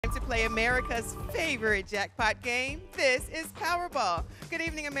Time to play America's favorite jackpot game. This is Powerball. Good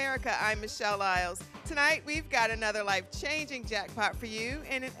evening, America. I'm Michelle Lyles. Tonight, we've got another life-changing jackpot for you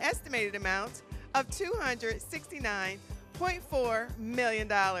in an estimated amount of $269.4 million.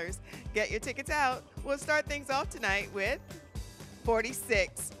 Get your tickets out. We'll start things off tonight with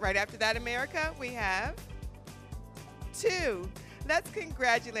 46. Right after that, America, we have 2. Let's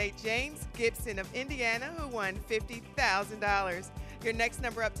congratulate James Gibson of Indiana, who won $50,000. Your next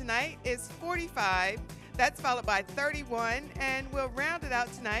number up tonight is 45. That's followed by 31, and we'll round it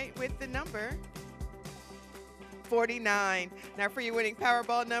out tonight with the number 49. Now for your winning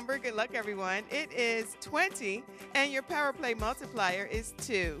Powerball number, good luck everyone. It is 20, and your Power Play multiplier is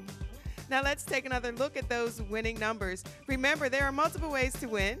 2. Now let's take another look at those winning numbers. Remember, there are multiple ways to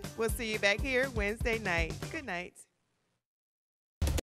win. We'll see you back here Wednesday night. Good night.